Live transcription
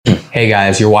Hey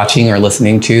guys, you're watching or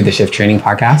listening to the Shift Training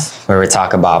Podcast, where we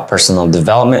talk about personal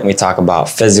development, we talk about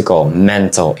physical,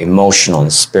 mental, emotional,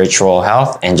 and spiritual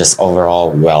health, and just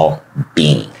overall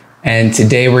well-being. And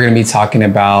today we're going to be talking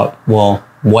about, well,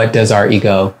 what does our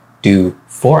ego do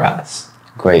for us?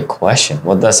 Great question.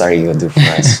 What does our ego do for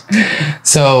us?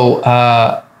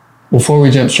 So, before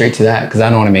we jump straight to that, because I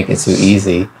don't want to make it too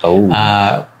easy,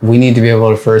 we need to be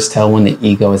able to first tell when the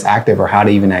ego is active or how to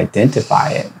even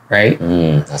identify it, right?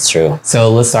 That's true.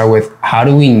 So let's start with, how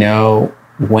do we know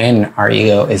when our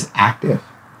ego is active?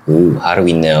 How do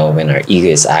we know when our ego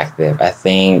is active? I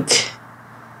think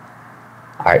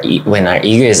when our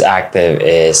ego is active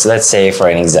is, let's say for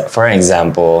an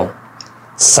example,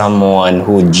 someone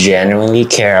who genuinely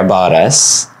care about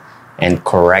us and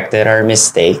corrected our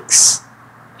mistakes,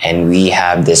 and we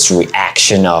have this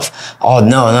reaction of, oh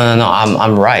no,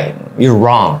 I'm right, you're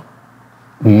wrong.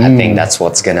 I think that's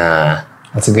what's gonna.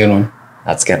 That's a good one.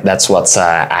 That's what's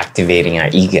activating our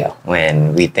ego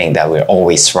when we think that we're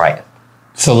always right.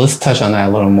 So let's touch on that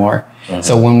a little more.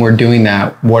 So when we're doing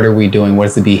that, what are we doing? What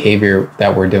is the behavior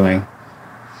that we're doing?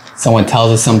 Someone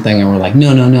tells us something and we're like,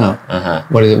 no.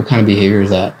 What kind of behavior is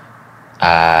that?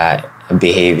 A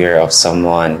behavior of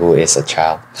someone who is a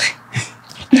child.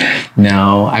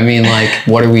 No, I mean, like,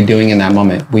 what are we doing in that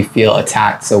moment? We feel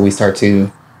attacked, so we start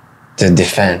to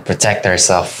defend, protect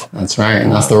ourselves. That's right.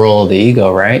 And that's the role of the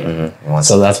ego, right?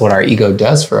 So that's what our ego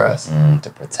does for us. To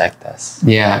protect us.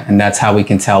 Yeah. And that's how we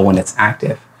can tell when it's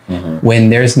active. When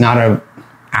there's not a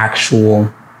actual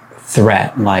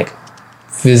threat, like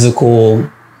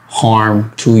physical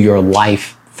harm to your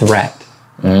life threat.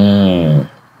 You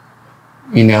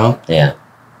know? Yeah.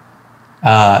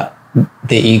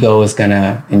 The ego is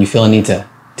gonna, and you feel a need to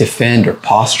defend or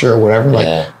posture or whatever,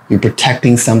 like you're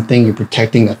protecting something, you're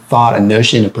protecting a thought, a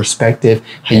notion, a perspective,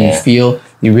 and you feel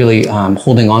you're really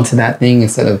holding on to that thing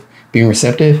instead of being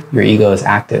receptive. Your ego is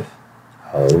active.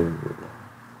 And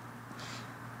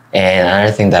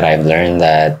another thing that I've learned,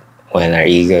 that when our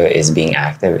ego is being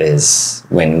active is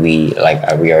when we,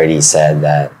 like we already said,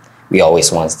 that we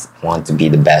always want to be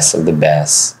the best of the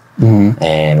best.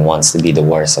 And wants to be the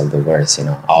worst of the worst, you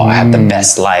know. Oh, I have the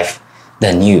best life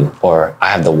than you, or I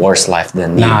have the worst life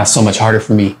than you. Nah, it's so much harder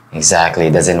for me. Exactly.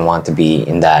 Doesn't want to be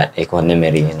in that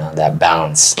equanimity, you know, that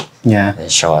balance. Yeah.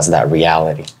 And show us that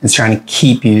reality. It's trying to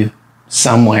keep you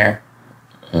somewhere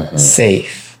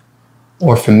safe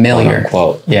or familiar.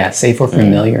 Quote, unquote. Yeah, safe or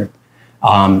familiar.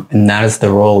 And that is the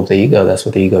role of the ego. That's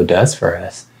what the ego does for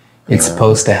us. It's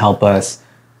supposed to help us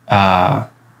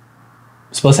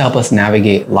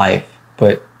navigate life,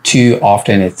 but too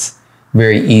often it's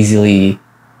very easily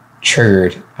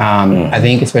triggered. I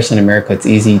think especially in America, it's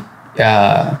easy.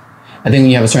 I think when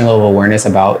you have a certain level of awareness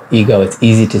about ego, it's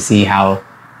easy to see how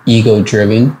ego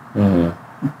driven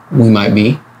we might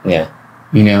be. Yeah.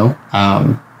 You know,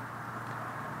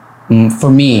 for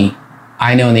me,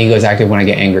 I know when the ego is active when I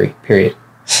get angry, period.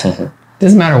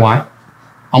 Doesn't matter why.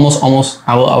 Almost,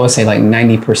 I would say like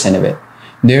 90% of it.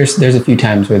 There's a few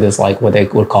times where there's like what they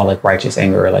would call like righteous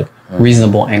anger, or like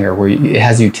reasonable anger, where it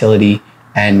has utility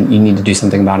and you need to do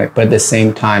something about it. But at the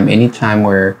same time, anytime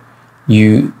where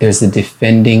there's the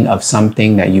defending of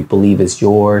something that you believe is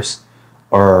yours,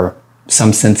 or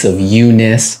some sense of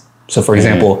you-ness. So for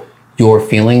example, your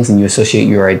feelings, and you associate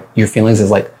your feelings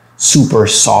as like super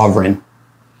sovereign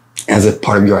as a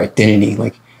part of your identity.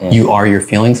 Like you are your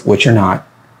feelings, which you're not.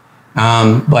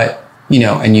 But you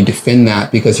know, and you defend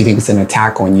that because you think it's an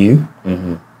attack on you.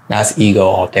 That's ego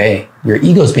all day. Your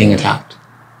ego's being attacked.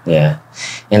 Yeah.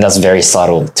 And that's very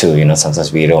subtle too. You know,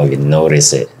 sometimes we don't even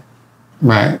notice it.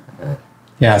 Right.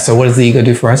 Yeah. So what does the ego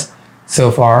do for us? So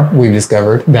far, we've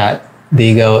discovered that the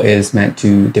ego is meant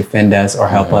to defend us or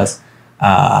help us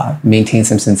maintain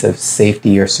some sense of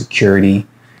safety or security.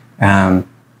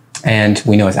 And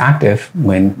we know it's active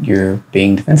when you're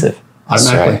being defensive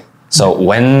automatically. Right. So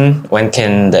when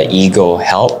can the ego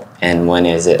help, and when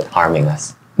is it harming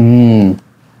us?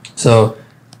 So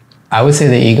I would say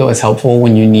the ego is helpful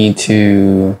when you need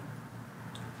to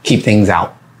keep things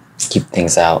out. Keep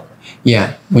things out.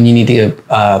 Yeah, when you need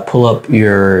to pull up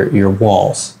your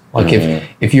walls. Like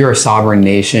if you're a sovereign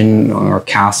nation or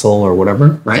castle or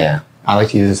whatever, right? Yeah. I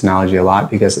like to use this analogy a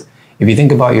lot, because if you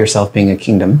think about yourself being a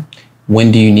kingdom,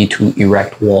 when do you need to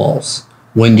erect walls?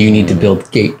 When do you need to build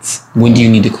gates? When do you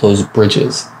need to close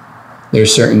bridges?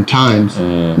 There's certain times,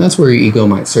 and that's where your ego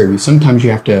might serve you. Sometimes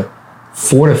you have to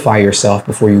fortify yourself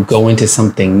before you go into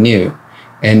something new.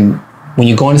 And when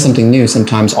you go into something new,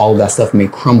 sometimes all of that stuff may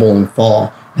crumble and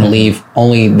fall and leave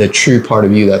only the true part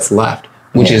of you that's left,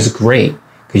 which is great,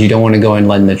 because you don't want to go and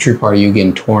letting the true part of you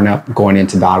getting torn up, going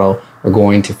into battle or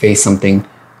going to face something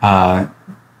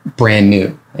brand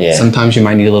new. Yeah. Sometimes you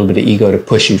might need a little bit of ego to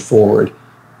push you forward.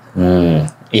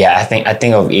 Yeah, I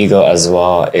think of ego as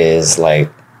well is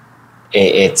like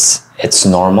it's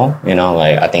normal, you know,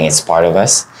 like I think it's part of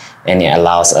us, and it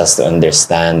allows us to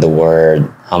understand the word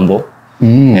humble.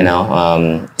 You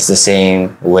know, it's the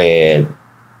same with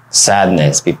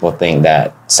sadness. People think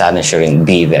that sadness shouldn't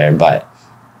be there, but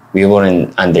we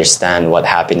wouldn't understand what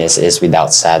happiness is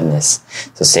without sadness.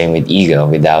 So same with ego.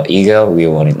 Without ego, we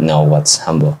wouldn't know what's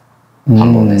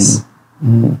humbleness.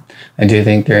 I do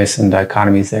think there is some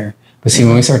dichotomies there. But see,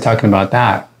 when we start talking about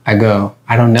that, I go,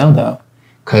 I don't know though.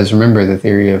 Because remember the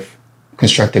theory of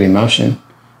constructed emotion.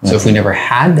 So if we never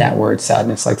had that word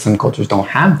sadness, like some cultures don't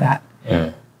have that,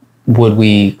 would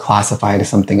we classify it as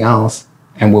something else?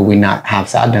 And would we not have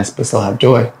sadness but still have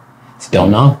joy? Still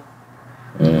no.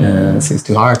 It seems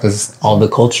too hard because all the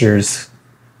cultures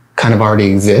kind of already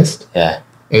exist. Yeah.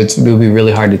 It would be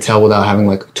really hard to tell without having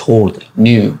like a totally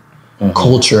new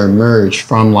culture emerge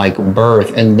from like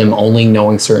birth and them only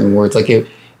knowing certain words. Like it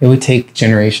would take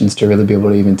generations to really be able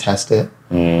to even test it.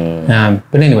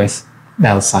 But anyways,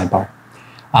 that was sidebar.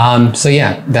 So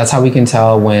yeah, that's how we can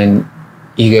tell when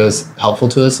ego is helpful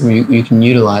to us. You can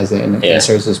utilize it and it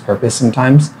serves its purpose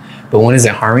sometimes. But when is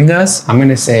it harming us? I'm going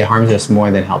to say it harms us more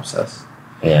than helps us.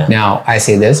 Yeah. Now, I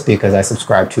say this because I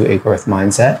subscribe to a growth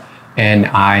mindset and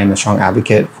I am a strong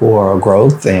advocate for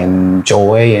growth and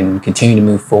joy and continue to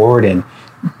move forward and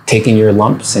taking your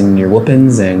lumps and your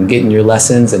whoopings and getting your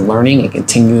lessons and learning and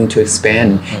continuing to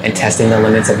expand and testing the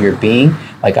limits of your being.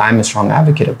 Like I'm a strong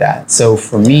advocate of that. So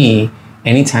for me,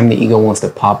 anytime the ego wants to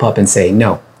pop up and say,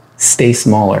 no, stay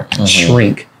smaller,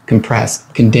 shrink, compress,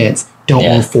 condense, don't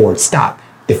move forward, stop,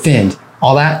 defend,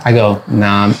 all that, I go,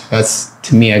 nah, that's,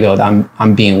 to me, I go,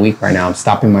 I'm being weak right now. I'm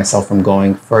stopping myself from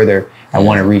going further. I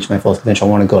want to reach my full potential.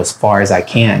 I want to go as far as I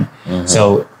can.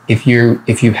 So if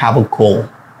you have a goal,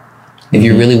 if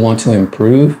you really want to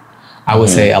improve, I would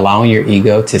say allowing your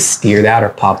ego to steer that or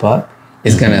pop up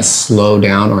is going to slow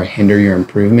down or hinder your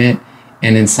improvement.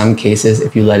 And in some cases,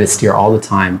 if you let it steer all the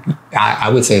time, I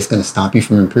would say it's going to stop you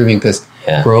from improving because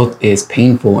growth is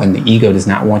painful and the ego does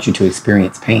not want you to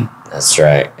experience pain. That's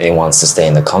right. It wants to stay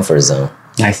in the comfort zone.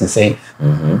 Nice and safe,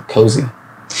 cozy.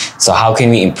 So how can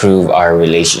we improve our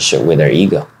relationship with our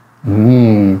ego?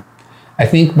 I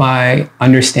think by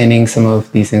understanding some of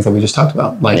these things that we just talked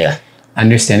about, like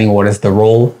understanding what is the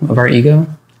role of our ego,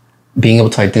 being able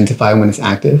to identify when it's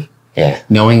active,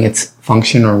 knowing its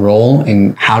function or role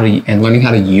and learning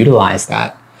how to utilize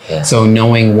that. So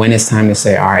knowing when it's time to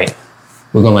say, all right,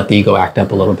 we're going to let the ego act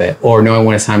up a little bit, or knowing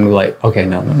when it's time to be like, okay,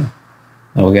 no,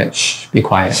 we'll get, be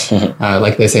quiet.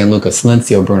 Like they say in Luca,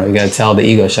 silencio, Bruno. You got to tell the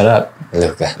ego, shut up.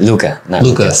 Luca, not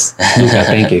Lucas. Luca,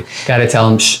 thank you. Got to tell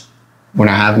him, shh, we're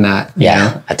not having that. You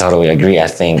know? I totally agree. I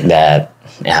think that,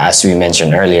 as we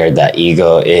mentioned earlier, that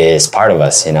ego is part of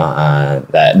us, you know,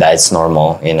 that it's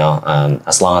normal, you know,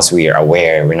 as long as we are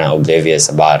aware, we're not oblivious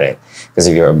about it. Because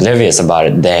if you're oblivious about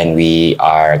it, then we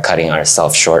are cutting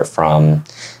ourselves short from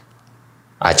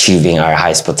achieving our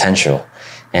highest potential.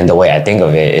 And the way I think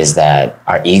of it is that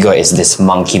our ego is this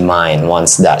monkey mind,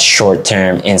 wants that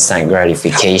short-term instant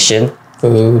gratification.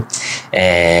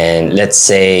 And let's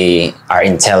say our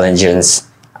intelligence,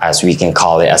 as we can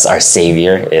call it, as our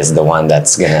savior, is the one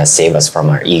that's gonna save us from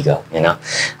our ego. You know,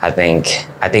 I think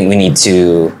we need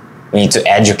to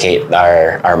educate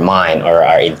our mind or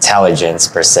our intelligence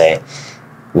per se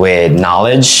with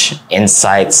knowledge,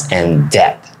 insights, and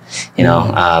depth. You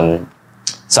know.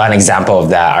 So an example of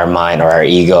that, our mind or our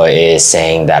ego is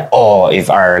saying that, if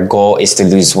our goal is to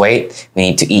lose weight, we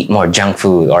need to eat more junk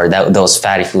food or those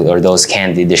fatty food or those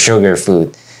candy, the sugar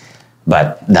food.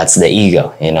 But that's the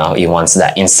ego, you know, it wants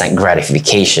that instant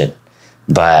gratification.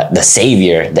 But the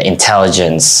savior, the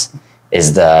intelligence,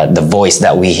 is the voice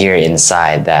that we hear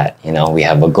inside that, you know, we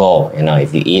have a goal. You know,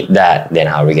 if you eat that, then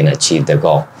how are we going to achieve the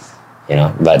goal? You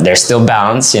know, but there's still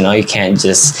balance, you know, you can't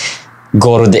just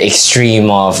go to the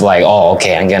extreme of like,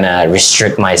 okay, I'm gonna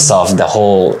restrict myself the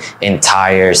whole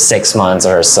entire 6 months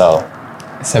or so.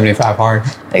 75 hard.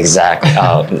 Exactly.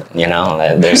 You know,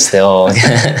 there's still.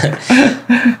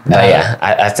 But yeah,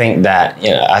 I think that,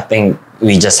 you know, I think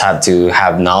we just have to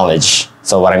have knowledge.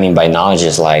 So what I mean by knowledge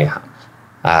is like,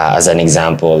 as an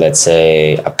example, let's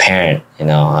say a parent, you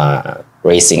know,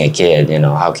 raising a kid, you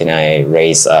know, how can I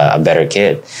raise a better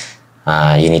kid?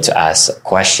 You need to ask a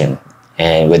question.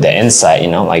 And with the insight, you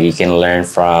know, like you can learn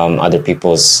from other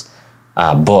people's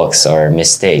books or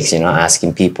mistakes, you know,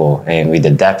 asking people. And with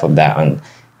the depth of that, and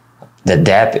the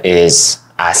depth is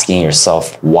asking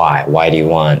yourself why. Why do you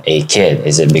want a kid?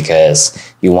 Is it because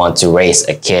you want to raise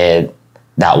a kid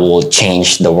that will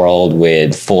change the world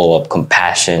with full of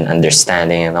compassion,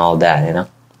 understanding, and all that, you know?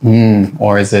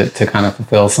 Or is it to kind of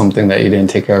fulfill something that you didn't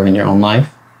take care of in your own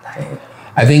life?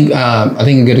 I think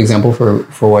a good example for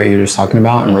what you're just talking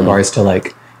about in regards to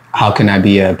like, how can I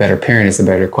be a better parent is a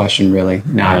better question, really.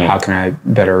 Not how can I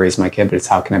better raise my kid, but it's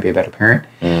how can I be a better parent?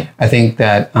 I think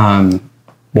that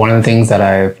one of the things that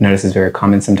I've noticed is very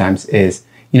common sometimes is,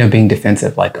 you know, being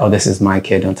defensive. Like, oh, this is my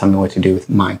kid. Don't tell me what to do with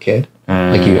my kid.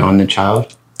 Like you own the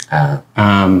child.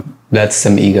 That's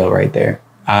some ego right there.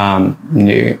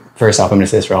 First off, I'm going to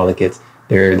say this for all the kids.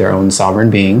 They're their own sovereign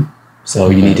being. So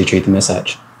you need to treat them as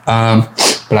such.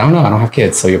 But I don't know. I don't have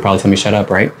kids. So you'll probably tell me shut up,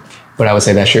 right? But I would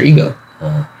say that's your ego.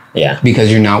 Yeah. Because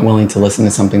you're not willing to listen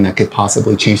to something that could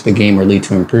possibly change the game or lead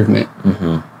to improvement.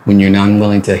 When you're not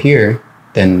willing to hear,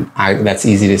 then that's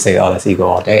easy to say, oh, that's ego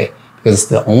all day. Because it's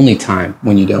the only time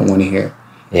when you don't want to hear.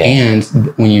 Yeah. And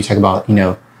when you talk about, you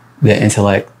know, the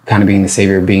intellect kind of being the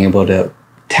savior, being able to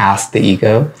task the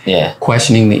ego,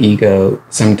 questioning the ego,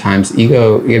 sometimes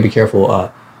ego, you gotta be careful.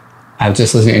 I was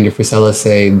just listening to Andrew Frisella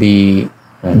say the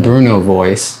Bruno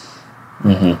voice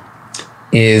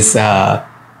is...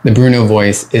 the Bruno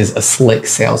voice is a slick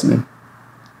salesman.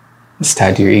 It's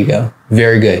tied to your ego.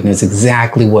 Very good. And it's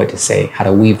exactly what to say, how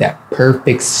to weave that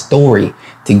perfect story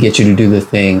to get you to do the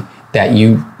thing that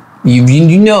you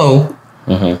know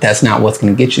that's not what's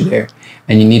going to get you there.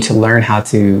 And you need to learn how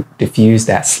to diffuse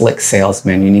that slick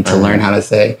salesman. You need to learn how to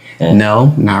say,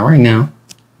 no, not right now.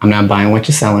 I'm not buying what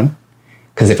you're selling.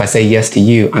 Because if I say yes to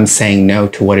you, I'm saying no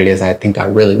to what it is I think I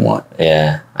really want.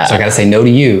 Yeah. So I got to say no to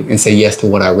you and say yes to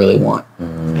what I really want.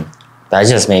 That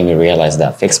just made me realize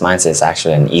that fixed mindset is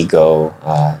actually an ego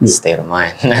state of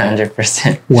mind.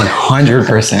 100%.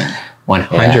 100%.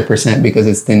 100%, because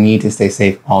it's the need to stay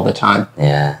safe all the time.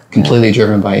 Yeah. Completely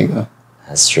driven by ego.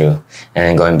 That's true. And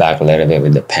then going back a little bit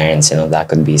with the parents, you know, that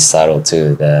could be subtle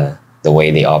too, the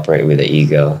way they operate with the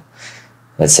ego.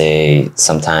 Let's say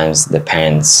sometimes the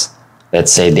parents...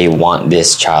 Let's say they want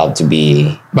this child to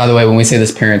be... By the way, when we say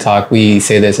this parent talk, we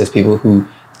say this as people who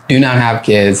do not have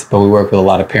kids, but we work with a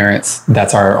lot of parents.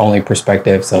 That's our only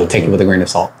perspective, so take it with a grain of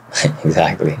salt.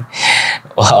 Exactly.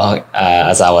 Well,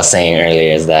 as I was saying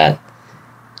earlier, is that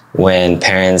when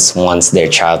parents want their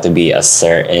child to be a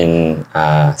certain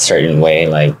way,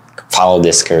 like follow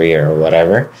this career or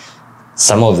whatever,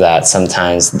 some of that,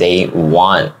 sometimes they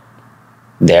want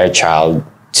their child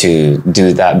to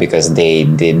do that because they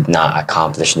did not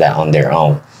accomplish that on their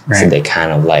own. Right. So they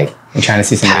kind of like... You're trying to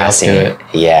see somebody else do it.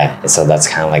 Yeah. So that's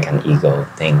kind of like an ego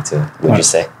thing too, would you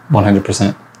say?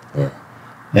 100%. Yeah.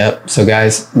 Yep. So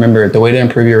guys, remember, the way to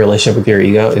improve your relationship with your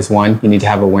ego is, one, you need to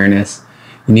have awareness.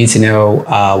 You need to know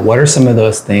what are some of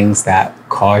those things that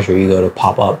cause your ego to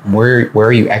pop up. Where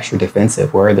are you extra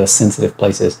defensive? Where are those sensitive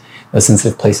places? Those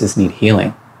sensitive places need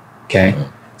healing. Okay.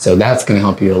 So that's going to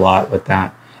help you a lot with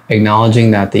that.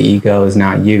 Acknowledging that the ego is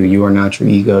not you. You are not your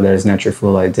ego. That is not your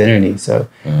full identity. So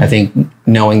I think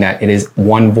knowing that it is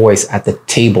one voice at the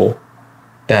table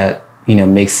that, you know,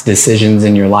 makes decisions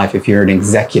in your life. If you're an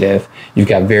executive, you've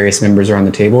got various members around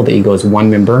the table. The ego is one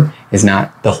member, is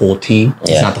not the whole team.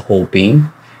 Yeah. It's not the whole being.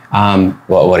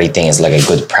 What do you think is like a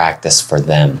good practice for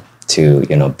them to,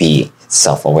 you know, be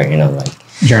self-aware, you know, like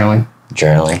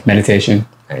journaling, meditation,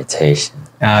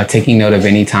 taking note of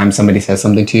any time somebody says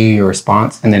something to you, your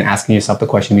response, and then asking yourself the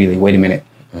question immediately, wait a minute,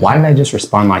 why did I just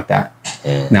respond like that?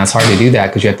 Yeah. Now it's hard to do that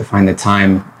because you have to find the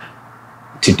time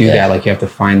to do that. Like you have to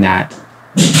find that,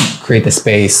 create the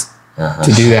space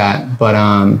to do that. But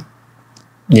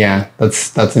yeah,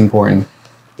 that's important.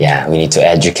 Yeah, we need to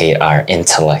educate our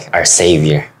intellect, our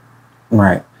savior.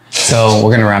 Right. So we're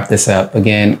going to wrap this up.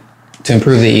 Again, to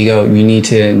improve the ego, you need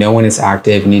to know when it's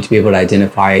active. You need to be able to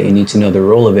identify it. You need to know the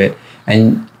role of it.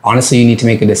 And honestly, you need to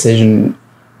make a decision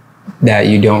that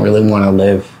you don't really want to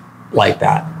live like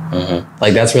that.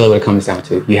 Like that's really what it comes down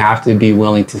to. You have to be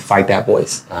willing to fight that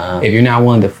voice. If you're not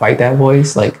willing to fight that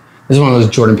voice, like this is one of those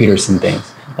Jordan Peterson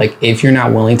things. Like if you're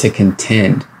not willing to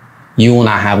contend, you will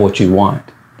not have what you want.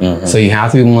 So you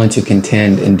have to be willing to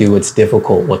contend and do what's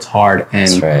difficult, what's hard,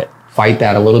 and fight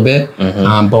that a little bit.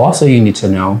 But also you need to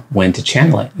know when to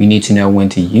channel it. You need to know when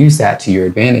to use that to your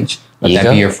advantage. Let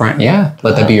that be your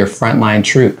let that be your frontline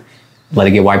troop. Let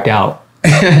it get wiped out.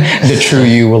 The true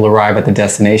you will arrive at the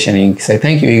destination, and you can say,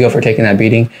 thank you, ego, for taking that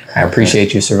beating. I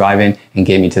appreciate you surviving and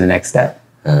getting me to the next step.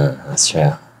 That's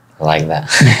true. I like that.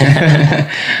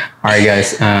 All right,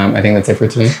 guys. I think that's it for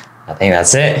today. I think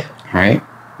that's it. All right.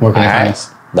 Where can I find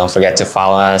us? Don't forget to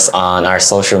follow us on our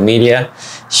social media,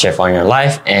 Shift on Your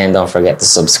Life. And don't forget to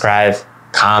subscribe,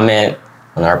 comment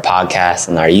on our podcast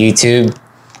and our YouTube,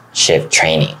 Shift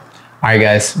Training. All right,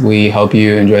 guys. We hope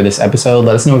you enjoyed this episode.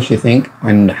 Let us know what you think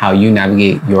and how you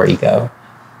navigate your ego.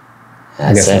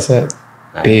 I guess that's it.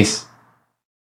 Peace.